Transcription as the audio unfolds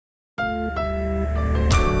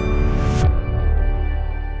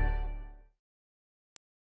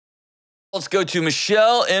Let's go to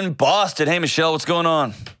Michelle in Boston. Hey, Michelle, what's going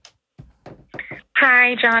on?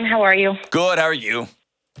 Hi, John. How are you? Good. How are you?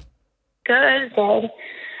 Good. So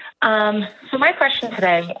my question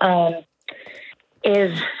today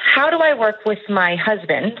is, how do I work with my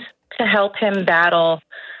husband to help him battle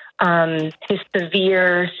his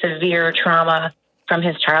severe trauma from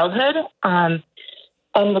his childhood, and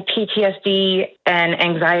the PTSD and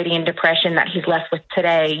anxiety and depression that he's left with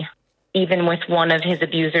today, even with one of his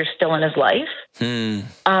abusers still in his life? And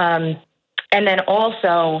then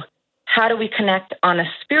also, how do we connect on a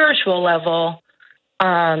spiritual level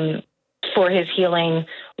for his healing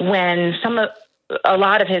when a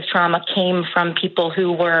lot of his trauma came from people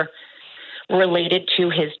who were related to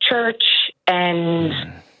his church and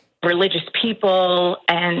religious people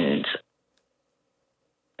and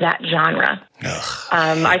that genre?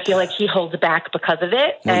 I feel like he holds back because of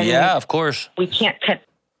it. Well, and yeah, of course. we can't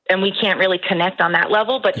really connect on that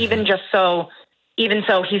level. But even so,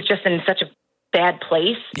 he's just in such a bad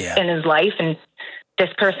place in his life, and this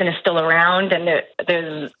person is still around,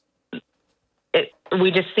 and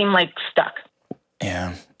we just seem like stuck.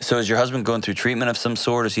 Yeah. So is your husband going through treatment of some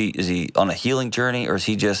sort? Is he on a healing journey, or is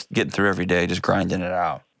he just getting through every day, just grinding it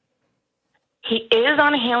out? He is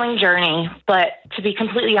on a healing journey, but to be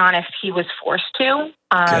completely honest, he was forced to.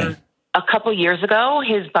 A couple years ago,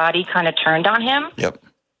 his body kind of turned on him. Yep.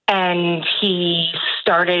 And he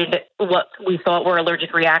started what we thought were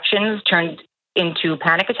allergic reactions, turned into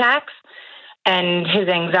panic attacks, and his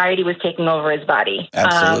anxiety was taking over his body.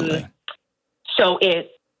 Absolutely. So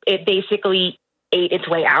it basically ate its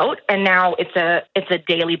way out, and now it's a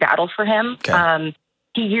daily battle for him. Okay.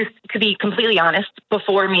 He used, to be completely honest,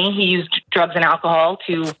 before me, he used drugs and alcohol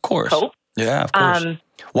to cope. Yeah, of course.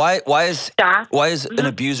 Why is an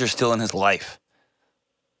abuser still in his life?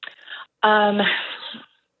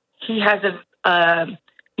 He has a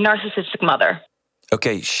narcissistic mother.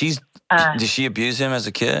 Okay, did she abuse him as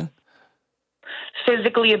a kid?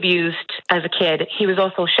 Physically abused as a kid. He was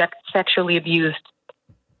also sexually abused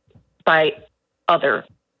by others.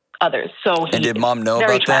 So and did mom know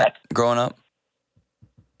about that growing up?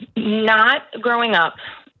 Not growing up,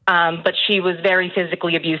 but she was very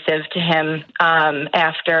physically abusive to him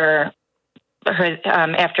after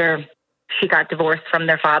she got divorced from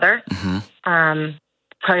their father. Mm-hmm.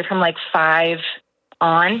 Probably from like 5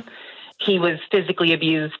 on, he was physically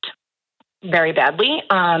abused very badly.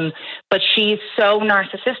 But she's so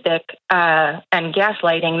narcissistic and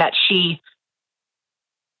gaslighting that she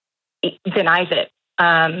denies it.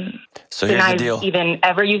 So here's the deal: even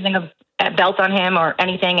ever using a belt on him or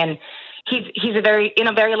anything, and he's in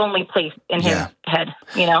a very lonely place in his head.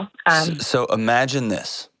 You know. So imagine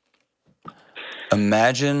this.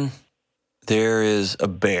 Imagine there is a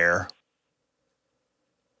bear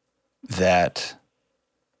that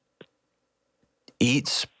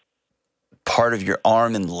eats part of your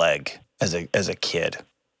arm and leg as a kid,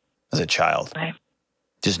 as a child. Right.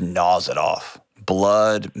 Just gnaws it off.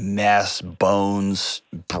 Blood, mess, bones,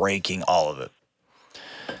 breaking, all of it.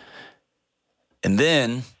 And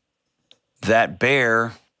then that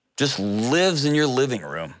bear just lives in your living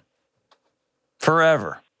room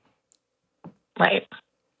forever. Right.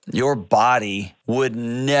 Your body would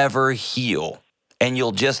never heal, and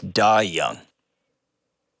you'll just die young.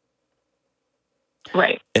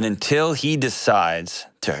 Right. And until he decides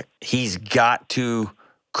he's got to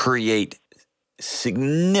create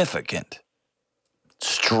significant,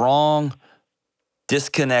 strong,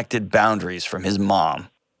 disconnected boundaries from his mom,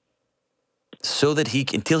 so that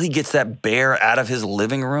until he gets that bear out of his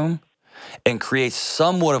living room and creates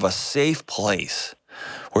somewhat of a safe place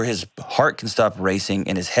where his heart can stop racing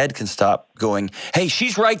and his head can stop going, hey,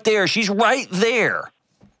 she's right there. She's right there.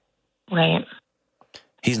 Right.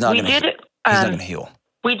 He's not going to heal.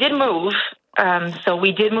 We did move. So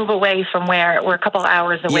we did move away from where we're a couple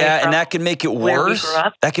hours away. Yeah, from and that can make it worse. We grew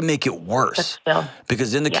up. That can make it worse.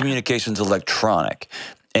 Because then the communication's electronic.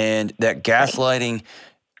 And that gaslighting. Right.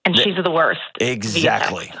 And she's the worst.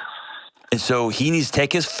 Exactly. And so he needs to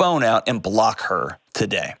take his phone out and block her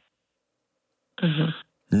today. Mm-hmm.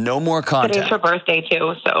 No more contact. Today's her birthday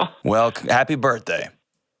too, so. Well, happy birthday.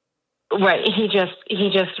 Right. He just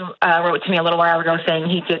wrote to me a little while ago saying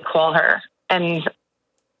he did call her, and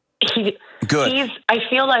good. I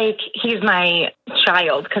feel like he's my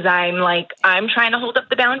child because I'm trying to hold up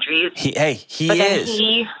the boundaries. He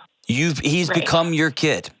is. He's become your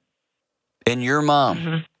kid and your mom,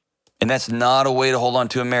 mm-hmm. and that's not a way to hold on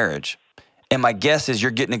to a marriage. And my guess is you're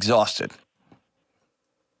getting exhausted.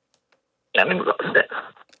 I'm exhausted.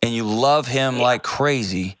 And you love him like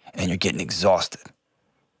crazy, and you're getting exhausted.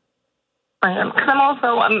 I am. Because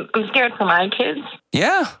I'm scared for my kids.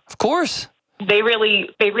 Yeah, of course. They really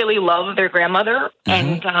love their grandmother,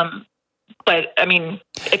 and but I mean,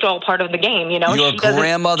 it's all part of the game, you know. Your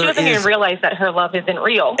grandmother she doesn't even realize that her love isn't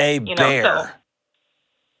real. A bear. So,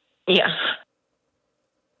 yeah.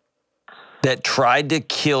 That tried to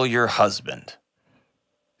kill your husband.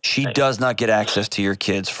 She does not get access to your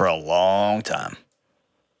kids for a long time.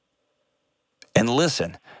 And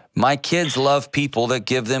listen, my kids love people that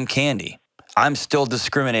give them candy. I'm still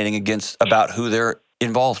discriminating about who they're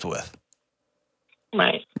involved with.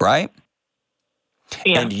 Right. Right?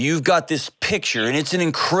 Yeah. And you've got this picture, and it's an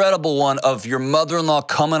incredible one, of your mother-in-law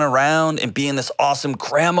coming around and being this awesome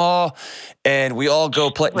grandma, and we all go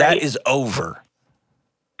play. Right. That is over.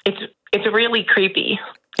 It's really creepy.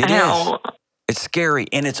 It is. It's scary,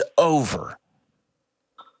 and it's over.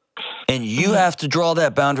 And you have to draw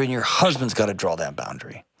that boundary, and your husband's got to draw that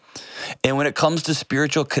boundary. And when it comes to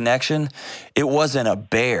spiritual connection, it wasn't a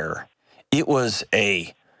bear. It was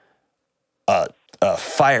a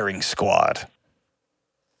firing squad.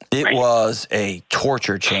 It was a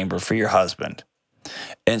torture chamber for your husband.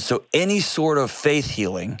 And so any sort of faith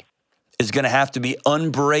healing is going to have to be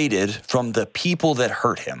unbraided from the people that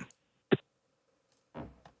hurt him.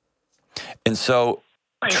 And so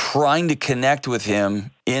trying to connect with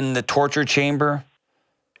him in the torture chamber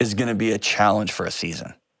is going to be a challenge for a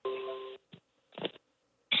season.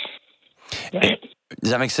 Does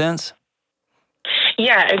that make sense?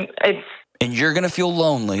 Yeah. And you're going to feel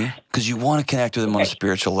lonely because you want to connect with him on a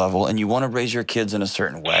spiritual level, and you want to raise your kids in a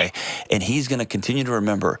certain way. And he's going to continue to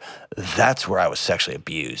remember, that's where I was sexually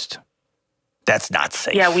abused. That's not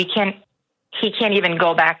safe. Yeah, he can't even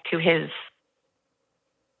go back to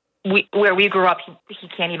where we grew up. He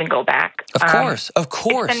can't even go back. Of course.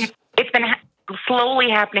 It's been slowly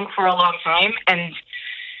happening for a long time. And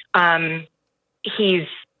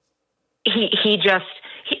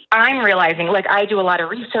I'm realizing, like, I do a lot of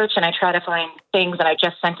research and I try to find things, and I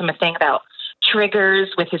just sent him a thing about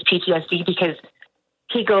triggers with his PTSD, because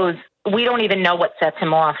he goes, we don't even know what sets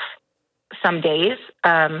him off some days.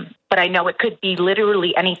 But I know it could be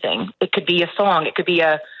literally anything. It could be a song. It could be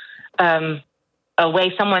a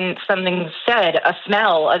way something said, a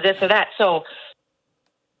smell, a this or that. So,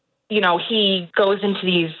 he goes into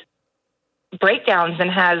these breakdowns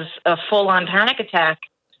and has a full-on panic attack.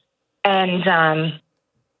 And,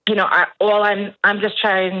 I'm just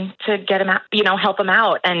trying to get him out, help him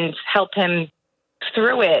out and help him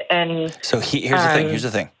through it. And so here's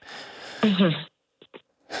the thing.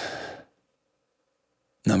 Mm-hmm.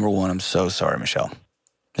 Number one, I'm so sorry, Michelle.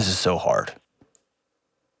 This is so hard.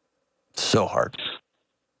 So hard.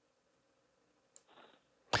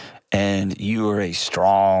 And you are a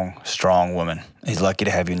strong, strong woman. He's lucky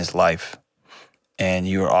to have you in his life. And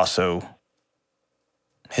you are also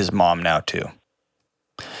his mom now too.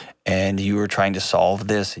 And you are trying to solve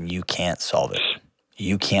this, and you can't solve it.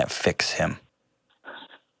 You can't fix him.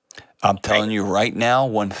 I'm telling you right now,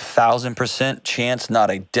 1,000% chance,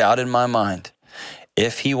 not a doubt in my mind.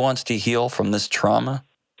 If he wants to heal from this trauma,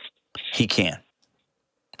 he can.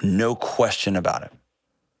 No question about it.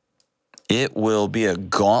 It will be a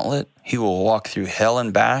gauntlet. He will walk through hell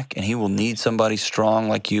and back, and he will need somebody strong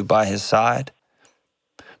like you by his side.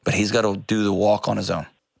 But he's got to do the walk on his own.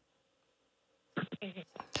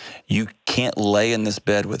 You can't lay in this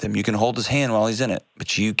bed with him. You can hold his hand while he's in it,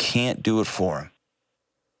 but you can't do it for him.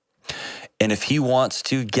 And if he wants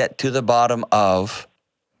to get to the bottom of,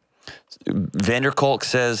 Vander Kolk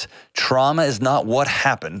says, trauma is not what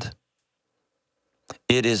happened.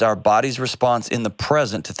 It is our body's response in the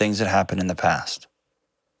present to things that happened in the past.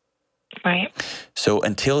 Right. So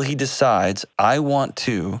until he decides, I want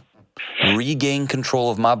to regain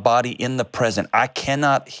control of my body in the present, I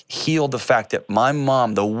cannot heal the fact that my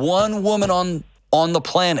mom, the one woman on the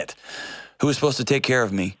planet who was supposed to take care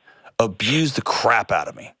of me, abused the crap out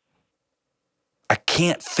of me. I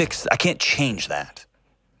can't change that.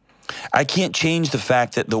 I can't change the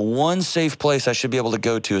fact that the one safe place I should be able to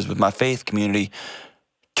go to is with my faith community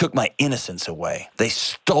took my innocence away. They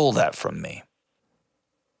stole that from me.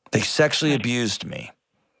 They sexually abused me.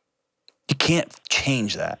 You can't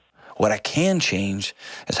change that. What I can change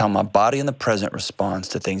is how my body in the present responds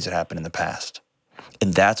to things that happened in the past.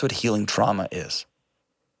 And that's what healing trauma is.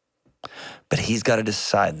 But he's got to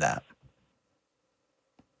decide that.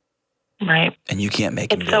 Right. And you can't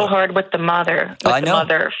make him do it. It's so hard with the mother. I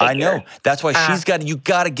know. That's why you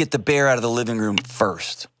got to get the bear out of the living room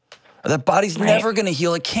first. That body's never going to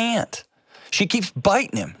heal. It can't. She keeps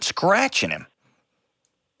biting him, scratching him.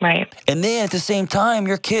 Right. And then at the same time,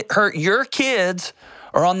 your kids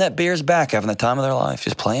are on that bear's back having the time of their life,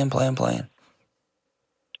 just playing.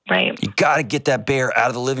 Right. You got to get that bear out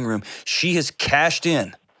of the living room. She has cashed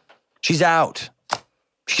in. She's out.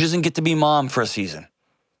 She doesn't get to be mom for a season.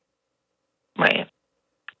 Right.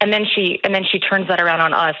 And then she turns that around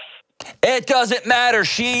on us. It doesn't matter.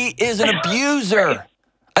 She is an abuser. Right.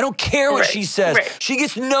 I don't care what she says. Right. She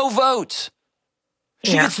gets no votes.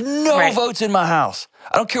 She gets no votes in my house.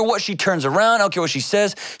 I don't care what she turns around. I don't care what she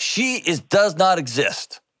says. She does not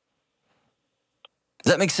exist.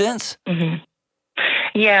 Does that make sense? Mm-hmm.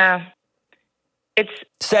 Yeah.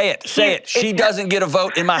 Say it. She doesn't get a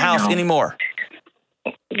vote in my house anymore.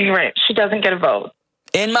 You're right. She doesn't get a vote.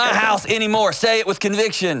 In my house anymore. Say it with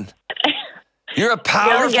conviction. You're a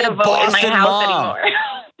powerful get a vote Boston in my house mom. anymore.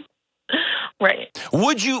 Right.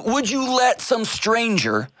 Would you let some strange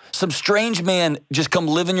man just come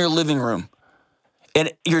live in your living room,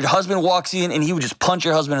 and your husband walks in and he would just punch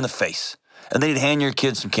your husband in the face, and then he'd hand your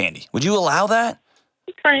kids some candy? Would you allow that?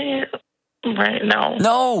 Right. No.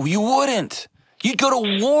 No, you wouldn't. You'd go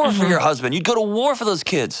to war for your husband. You'd go to war for those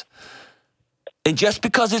kids. And just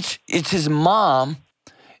because it's his mom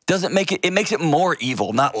doesn't make it makes it more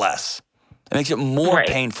evil, not less. It makes it more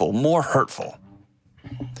painful, more hurtful.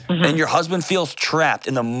 And your husband feels trapped.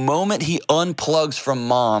 And the moment he unplugs from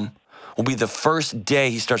mom will be the first day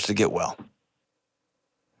he starts to get well.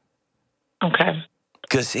 Okay.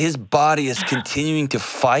 Because his body is continuing to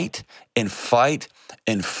fight and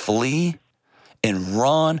flee and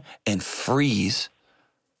run and freeze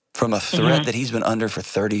from a threat that he's been under for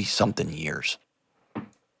 30-something years.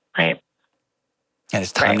 Right. And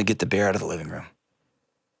it's time to get the bear out of the living room.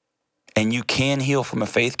 And you can heal from a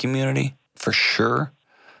faith community, for sure,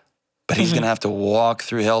 but he's going to have to walk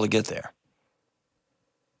through hell to get there.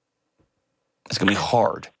 It's going to be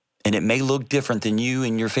hard. And it may look different than you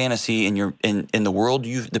in your fantasy, in the world,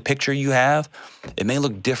 the picture you have. It may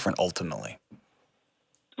look different ultimately.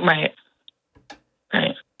 Right.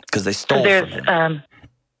 Because they stole from him.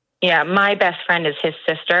 My best friend is his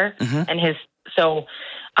sister, and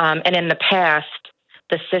and in the past,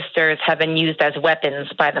 the sisters have been used as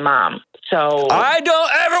weapons by the mom. So I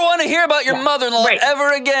don't ever want to hear about your mother-in-law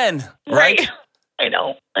ever again. Right? I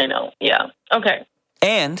know. Yeah. Okay.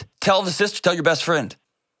 And tell your best friend,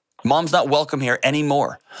 mom's not welcome here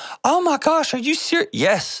anymore. Oh my gosh, are you serious?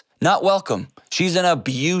 Yes, not welcome. She's an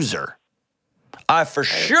abuser. I for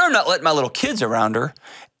sure am not letting my little kids around her.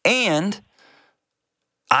 And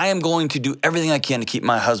I am going to do everything I can to keep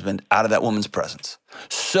my husband out of that woman's presence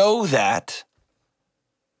so that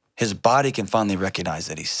his body can finally recognize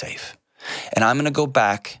that he's safe. And I'm going to go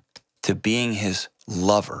back to being his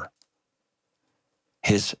lover,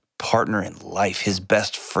 his partner in life, his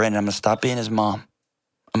best friend. I'm going to stop being his mom.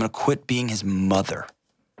 I'm going to quit being his mother.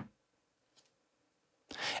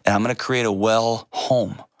 And I'm going to create a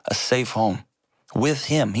a safe home with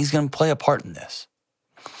him. He's going to play a part in this.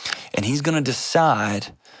 And he's going to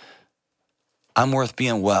decide, I'm worth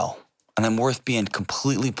being well. And I'm worth being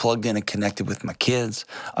completely plugged in and connected with my kids.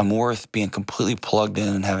 I'm worth being completely plugged in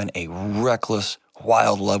and having a reckless,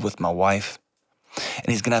 wild love with my wife. And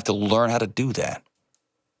he's going to have to learn how to do that.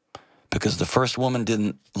 Because the first woman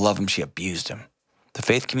didn't love him, she abused him. The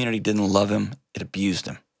faith community didn't love him, it abused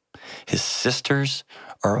him. His sisters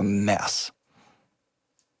are a mess.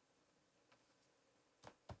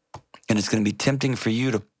 And it's going to be tempting for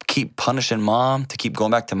you to keep punishing mom, to keep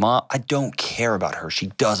going back to mom. I don't care about her. She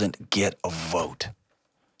doesn't get a vote.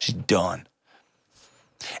 She's done.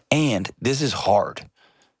 And this is hard.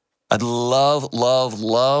 I'd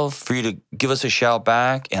love for you to give us a shout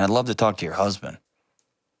back, and I'd love to talk to your husband.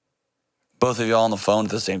 Both of you all on the phone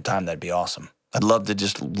at the same time, that'd be awesome. I'd love to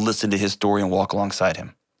just listen to his story and walk alongside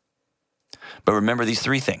him. But remember these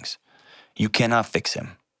three things. You cannot fix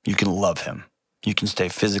him. You can love him. You can stay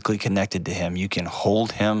physically connected to him. You can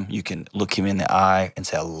hold him. You can look him in the eye and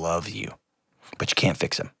say, I love you. But you can't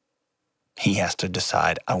fix him. He has to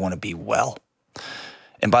decide, I want to be well.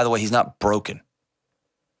 And by the way, he's not broken.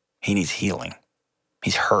 He needs healing.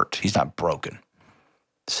 He's hurt. He's not broken.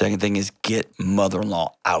 The second thing is get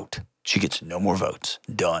mother-in-law out. She gets no more votes.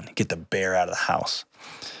 Done. Get the bear out of the house.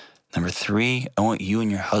 Number 3, I want you and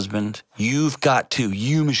your husband, you,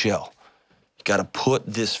 Michelle, you got to put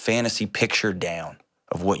this fantasy picture down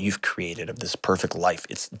of what you've created, of this perfect life.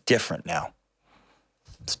 It's different now.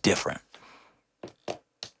 It's different.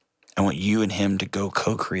 I want you and him to go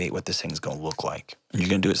co-create what this thing's going to look like. And you're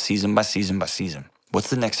going to do it season by season by season. What's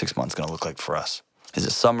the next 6 months going to look like for us? Is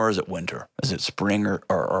it summer? Is it winter? Is it spring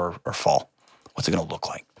or fall? What's it going to look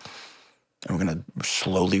like? And we're going to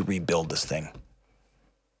slowly rebuild this thing.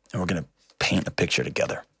 And we're going to paint a picture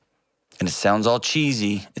together. And it sounds all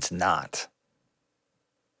cheesy. It's not.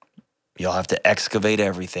 You'll have to excavate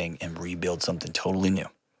everything and rebuild something totally new.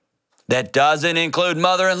 That doesn't include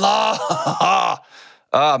mother-in-law.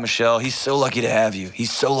 Ah, Michelle, he's so lucky to have you.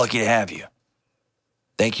 He's so lucky to have you.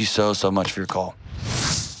 Thank you so much for your call.